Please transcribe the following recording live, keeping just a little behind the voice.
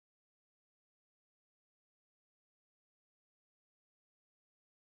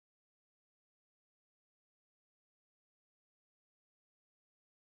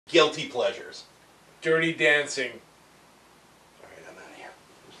guilty pleasures. Dirty Dancing. All right, I'm out of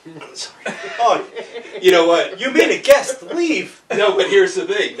here. I'm sorry. Oh, You know what? you made a guest leave. No, but here's the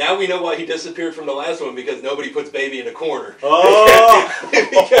thing. Now we know why he disappeared from the last one, because nobody puts baby in a corner. Oh,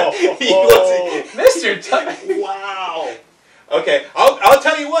 Mr. Tuck. wow. Okay, I'll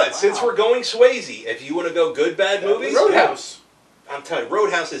tell you what. Since we're going Swayze, if you want to go good bad movies, Roadhouse. I'm telling you,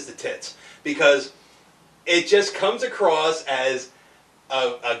 Roadhouse is the tits, because it just comes across as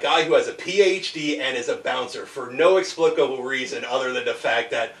a guy who has a PhD and is a bouncer for no explicable reason other than the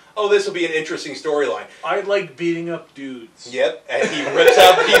fact that, oh, this will be an interesting storyline. I like beating up dudes. Yep, and he rips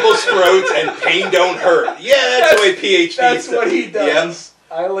out people's throats and pain don't hurt. Yeah, that's the way PhD That's is. what he does.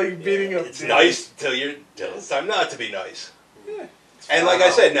 Yep. I like beating up It's dudes. nice till it's time not to be nice. Yeah. And like I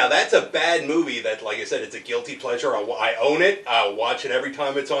said, now that's a bad movie that, like I said, it's a guilty pleasure. I own it. I'll watch it every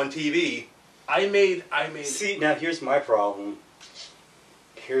time it's on TV. I made. See, now here's my problem.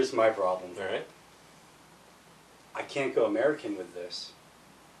 Here's my problem. All right. I can't go American with this.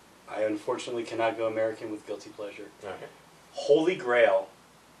 I unfortunately cannot go American with guilty pleasure. All right. Holy Grail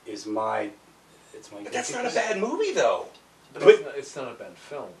is my. It's my. But that's not a bad movie, though. But it's not a bad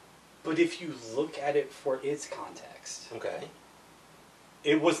film. But if you look at it for its context, Okay.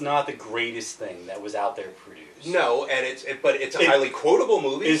 it was not the greatest thing that was out there produced. No, and but it's a highly quotable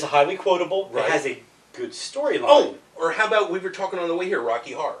movie. It is highly quotable. Right. It has a good storyline. Oh, or how about we were talking on the way here,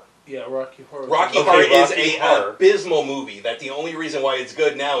 Rocky Horror. Yeah, Rocky Horror. Rocky Okay, Horror is Rocky an Horror. abysmal movie that the only reason why it's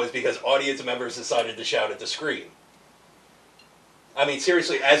good now is because audience members decided to shout at the screen. I mean,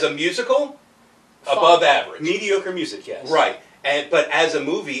 seriously, as a musical, above average. Mediocre music, yes. Right. But as a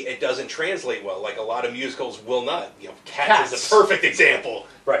movie, it doesn't translate well. Like a lot of musicals will not. You know, Cats is a perfect example.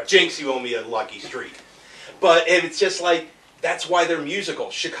 Right. Jinx, you owe me a lucky streak. But it's just like, that's why they're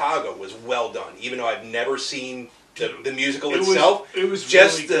musicals. Chicago was well done, even though I've never seen the musical itself. It was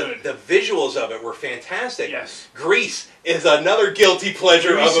just really good. the visuals of it were fantastic. Yes. Grease is another guilty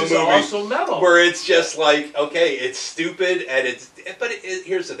pleasure Grease of a is movie. also metal. Where it's just like, okay, it's stupid and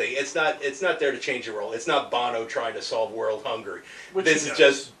here's the thing, it's not there to change the world. It's not Bono trying to solve world hunger. Which This he is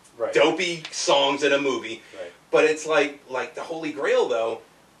does. just Right. dopey songs in a movie. Right. But it's like the Holy Grail though.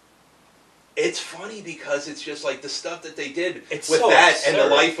 It's funny because it's just like the stuff that they did It's with so that and the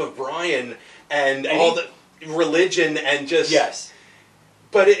absurd. life of Brian and all the religion and just Yes.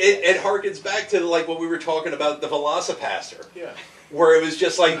 But it harkens back to like what we were talking about, the VelociPastor. Yeah. Where it was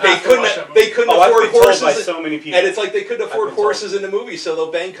just like I have to watch that they movie. couldn't I've afford been told horses by so many people. and it's like they couldn't afford been told. horses in the movie, so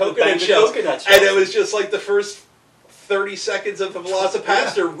they'll bang Bang coconut the shells. coconut And it shells. was just like the first 30 seconds of the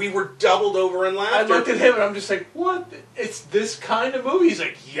VelociPastor, we were doubled over in laughter. I looked at him and I'm just like, what? It's this kind of movie? He's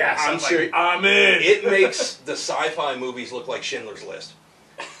like, yes. I'm like, serious. I'm in. It makes the sci-fi movies look like Schindler's List.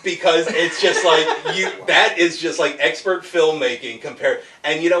 Because it's just like, that is just like expert filmmaking compared.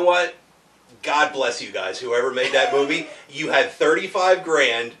 And you know what? God bless you guys, whoever made that movie. You had 35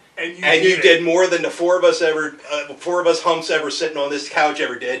 grand. and You did more than the four of us humps ever sitting on this couch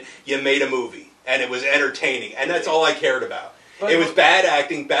ever did. You made a movie. And it was entertaining. And that's all I cared about. But it was bad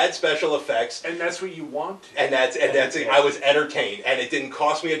acting, bad special effects. And that's what you want. And that's it. I was entertained. And it didn't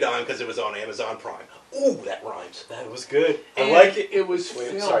cost me a dime because it was on Amazon Prime. Ooh, that rhymes. That was good. I And like it. It was Wait,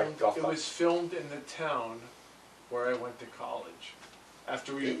 filmed. sorry, golf It clap. was filmed in the town where I went to college.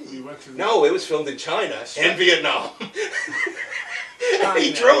 After we went to No, it was filmed in China and Vietnam. China.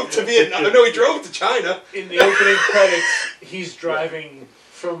 He drove to Vietnam. No, he drove to China. In the opening credits, he's driving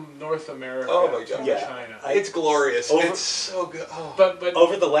from North America Oh my to God. Yeah. China. It's glorious. Over- It's so good. Oh. But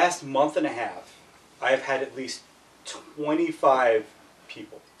Over the last month and a half, I have had at least 25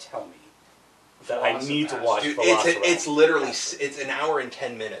 people tell me that I need to watch Dude, VelociPastor. it's literally it's an hour and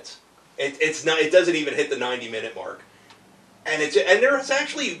 10 minutes. It's not. It doesn't even hit the 90-minute mark. And there's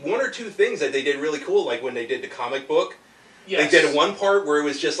actually one or two things that they did really cool, like when they did the comic book. yes. They did one part where it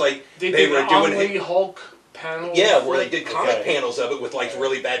was just like They they did were an doing Omni Hulk panel. yeah, where they did comic Okay. panels of it with like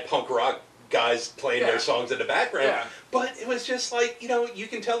really bad punk rock guys playing Yeah. their songs in the background. Yeah. But it was just like, you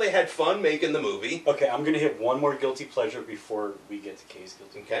can tell they had fun making the movie. Okay, I'm going to hit one more guilty pleasure before we get to Kay's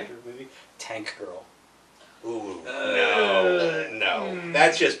guilty Okay. pleasure movie. TankGirl. Ooh, no.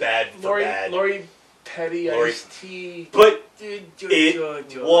 That's just bad for bad. Lori Petty, Lori- Ice-T. But it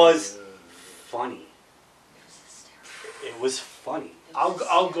was funny. It was funny. I'll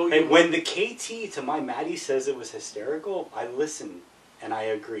go. And when the KT to my Maddie says it was hysterical, I listen and I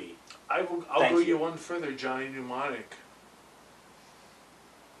agree. I'll Thank go you. you one further. Johnny Mnemonic,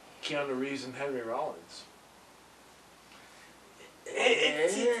 Keanu Reeves, and Henry Rollins.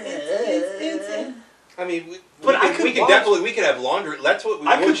 I mean, But I could we could watch- definitely we could have laundry. That's what we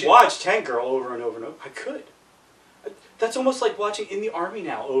I could should- watch TankGirl over and over and over. I could. That's almost like watching In the Army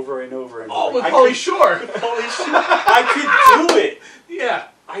Now over and over and over. Oh, with Pauly Shore. Holy shit! I could do it. Yeah.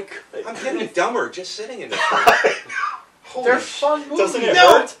 I could. I'm getting dumber just sitting in this room. They're fun movies. Doesn't it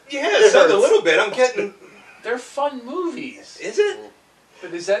No, hurt? yeah, it sounds a little bit. I'm getting. They're fun movies. Is it?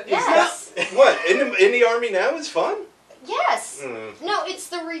 But is that... Yes. What? In the Army Now is fun? Yes. Mm. No, it's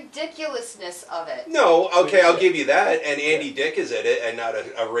the ridiculousness of it. No, okay, I'll give you that. And Andy Dick is in it, and not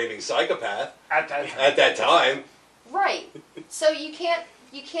a raving psychopath At that time. at that time. Right. So you can't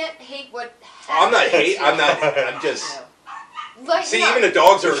hate what I'm not happens. hate. I'm just. No. Like, See, no. even the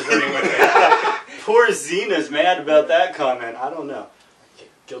dogs are agreeing with me. Poor Zena's mad about that comment. I don't know.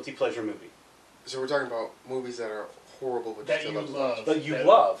 Guilty pleasure movie. So we're talking about movies that are horrible, but That still you love to love. watch. That you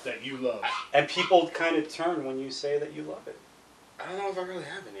love. That you love. And people kind of turn when you say that you love it. I don't know if I really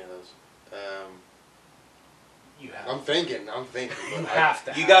have any of those. You have. I'm thinking. You But have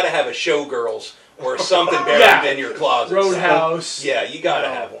to. You got to have a Showgirls or something buried Yeah. in your closet. Roadhouse. Yeah, you got to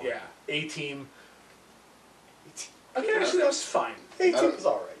have one. Yeah. A-Team. Okay, actually, that was fine. Hey, don't- it was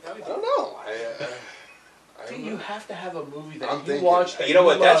alright. I don't know. I See, don't you know. have to have a movie that I'm you thinking. watch that You know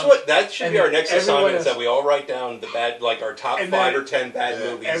what? That's love, what that should be and our next everyone assignment. Is else- that we all write down the bad, like our top And 5 then or 10 bad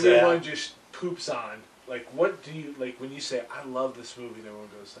movies. everyone just poops on. Like, what do you like when you say, "I love this movie"? And everyone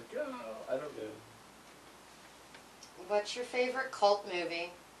goes like, "Oh, I don't know." What's your favorite cult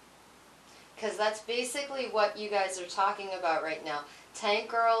movie? Because that's basically what you guys are talking about right now.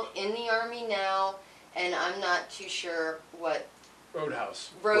 TankGirl, In the Army Now, and I'm not too sure what...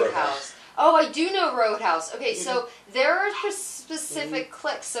 Roadhouse. Roadhouse. Oh, I do know Roadhouse. Okay, so there are specific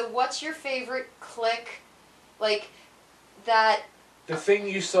cliques. So what's your favorite clique? Like, that... The thing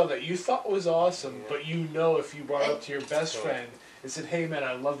you saw that you thought was awesome, but you know if you brought it up to your best friend and said, "Hey man,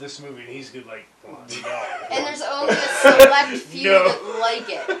 I love this movie," and he's good, like, "Oh, no." And there's only a select few No. that like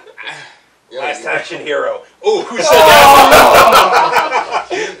it. Last Action Hero. Oh, who said that?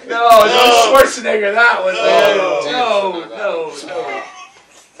 No, Schwarzenegger, that one.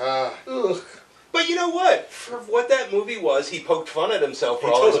 Oh, Ugh. But you know what? For what that movie was, he poked fun at himself for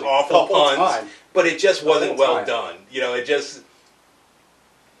He all his totally- awful the whole puns. time. But it just The wasn't whole well time. done. You know, it just.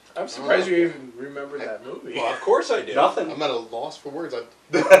 I'm surprised you even remember that movie. Well, of course I do. Nothing. I'm at a loss for words.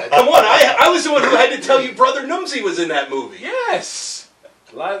 Come on, I was the one who had to tell you Brother Numsy was in that movie. Yes!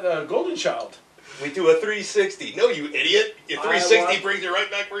 Golden Child. We do a 360. No, you idiot. Your I 360 want- brings you right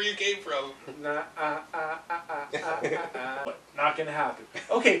back where you came from. Not gonna happen.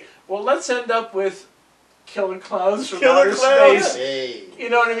 Okay, well, let's end up with Killer Clowns from Killer Outer Clowns. Space. Hey, You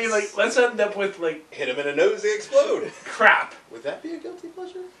know what I mean? Like, let's end up with, like, Hit him in the nose, they explode. crap. would that be a guilty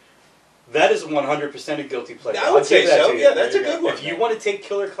pleasure? That is 100% a guilty pleasure. I would I'll say give that so. to you. Yeah, that's There a you good go. one. If you want to take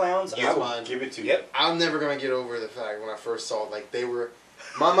Killer Clowns, Use I will mine. give it to you. Yep. I'm never gonna get over the fact when I first saw it, like they were.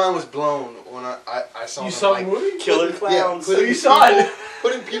 My mind was blown when I saw You them, saw like, the movie? Killer Clowns. putting you saw people- it.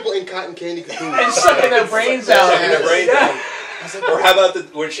 Putting people in cotton candy cocoons. And sucking their brains out. Sucking their brains Yeah. out. Or how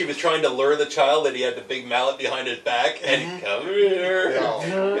about when she was trying to lure the child and he had the big mallet behind his back and come here.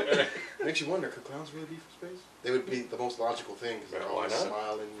 No. Makes you wonder, could clowns really be from space? They would be the most logical thing because they're Yeah, why always not?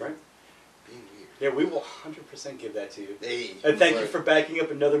 smiling, Right. being weird. Yeah, we will 100% give that to you. Hey, And thank you right. for backing up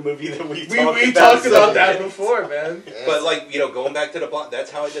another movie that we We talked talked about so that much. before, man. Yeah. But like, you know, going back to the plot,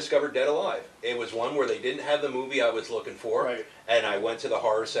 that's how I discovered Dead Alive. It was one where they didn't have the movie I was looking for. Right. And I went to the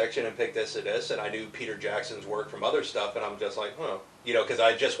horror section and picked this and this, and I knew Peter Jackson's work from other stuff, and I'm just like, huh. You know, because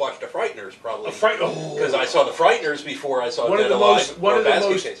I just watched The Frighteners probably. Because I saw The Frighteners before I saw One of Dead the Alive. most one or of the Basket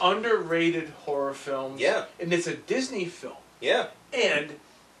most Case. underrated horror films. Yeah. And it's a Disney film. Yeah. And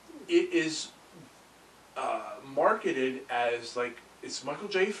it is marketed as like it's Michael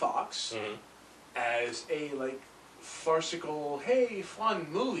J. Fox Mhm. as a like farcical, hey, fun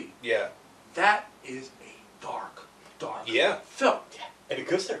movie. Yeah. That is a dark Yeah. film. And it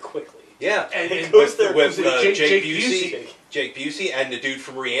goes there quickly. Yeah. And, It and goes there with quickly. Jake Busey. Busey. Jake Busey and the dude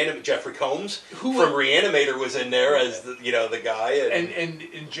from Reanimator, Jeffrey Combs Who- from Reanimator was in there as the, you know, the guy, and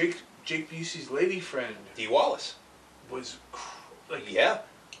and Jake Busey's lady friend Dee Wallace. was like Yeah.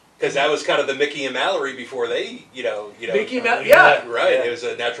 Because that was kind of the Mickey and Mallory before they, you know. Mickey and yeah. Right. Yeah. It was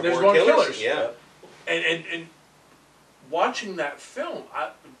a Natural There's Born Born Killers. Killers. Yeah. And watching that film,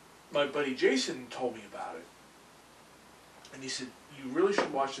 my buddy Jason told me about it, and he said you really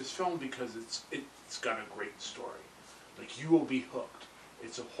should watch this film because it's got a great story. Like you will be hooked.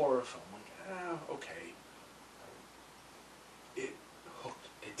 It's a horror film. Like okay. It hooked.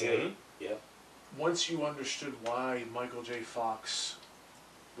 It did. Mhm. Yeah. Once you understood why Michael J. Fox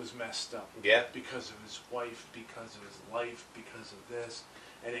was messed up. Yeah. Because of his wife, because of his life, because of this.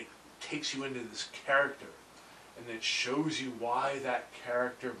 And it takes you into this character. And it shows you why that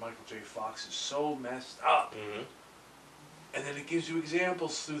character, Michael J. Fox, is so messed up. Mhm. and then it gives you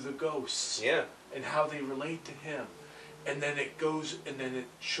examples through the ghosts Yeah. and how they relate to him. And then it goes, and then it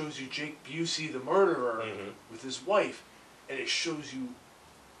shows you Jake Busey, the murderer, with his wife, and it shows you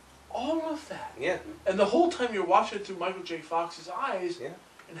all of that. Yeah. And the whole time you're watching it through Michael J. Fox's eyes, Yeah.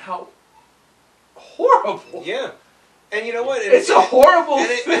 and how horrible. Yeah. And you know what? It's a horrible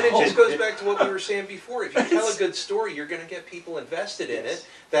film. And it just goes back to what we were saying before. If you tell a good story, you're going to get people invested in it.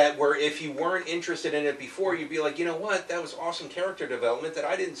 That where if you weren't interested in it before, you'd be like, you know what? That was awesome character development that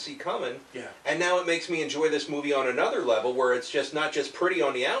I didn't see coming. Yeah. And now it makes me enjoy this movie on another level where it's just not just pretty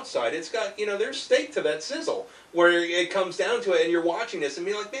on the outside. It's got, there's steak to that sizzle where it comes down to it and you're watching this and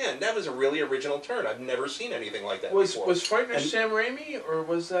be like, man, that was a really original turn. I've never seen anything like that before. Was Frightener Sam Raimi, or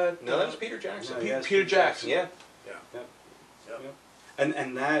was that... No, that was Peter Jackson. No, Peter Jackson. Yeah.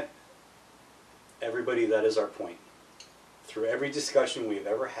 And that, everybody, that is our point. Through every discussion we've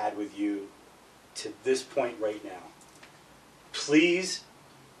ever had with you to this point right now, please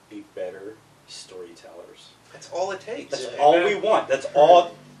be better storytellers. That's all it takes. That's all we want. That's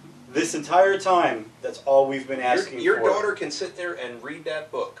all, this entire time, that's all we've been asking Your for. daughter can sit there and read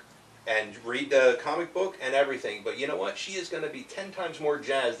that book and read the comic book and everything, but you know what? She is going to be 10 times more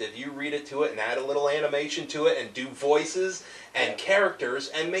jazzed if you read it to it and add a little animation to it and do voices and characters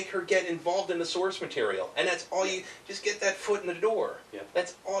and make her get involved in the source material. And that's all you, just get that foot in the door.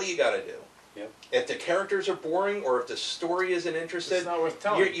 That's all you got to do. If the characters are boring or if the story isn't interested, it's not worth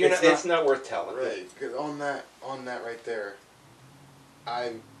telling. It's not worth telling. Right, because on that right there,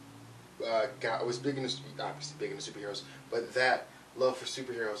 I was big into, obviously big into superheroes, but that love for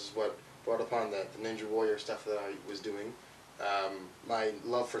superheroes is what brought upon the Ninja Warrior stuff that I was doing. My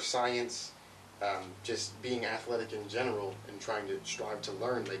love for science, just being athletic in general and trying to strive to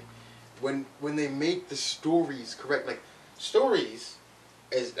learn. Like when they make the stories correct, like stories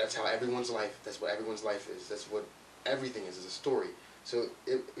that's how everyone's life. That's what everyone's life is. That's what everything is a story. So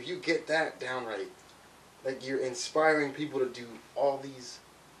if you get that down right, like you're inspiring people to do all these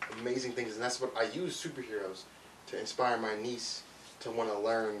amazing things, and that's what I use superheroes to inspire my niece to want to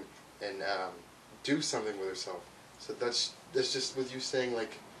learn and do something with herself. So that's just with you saying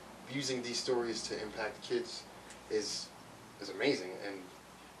like using these stories to impact kids is amazing, and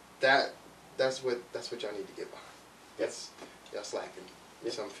that's what y'all need to get behind. That's lacking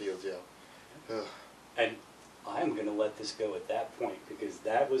in some fields, yeah. And I'm going to let this go at that point because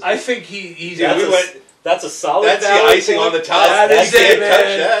that was. I think he's. That's a solid. That's the icing on the top. That's it,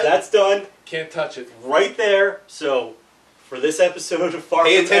 man. That's done. Can't touch it. Right there. So, for this episode of Far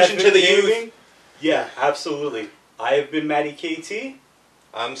Pay From attention to the Gaming, youth. Yeah, absolutely. I have been Matty KT.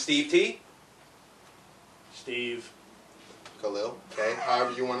 I'm Steve T. Steve. Khalil, okay?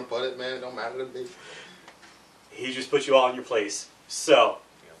 However you want to put it, man. It don't matter to me. He just put you all in your place. So,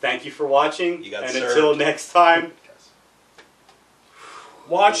 thank you for watching. You got and served. until next time,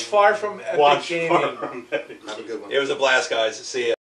 Watch Far From Epic Gaming. Have a good one. It was a blast, guys. See ya.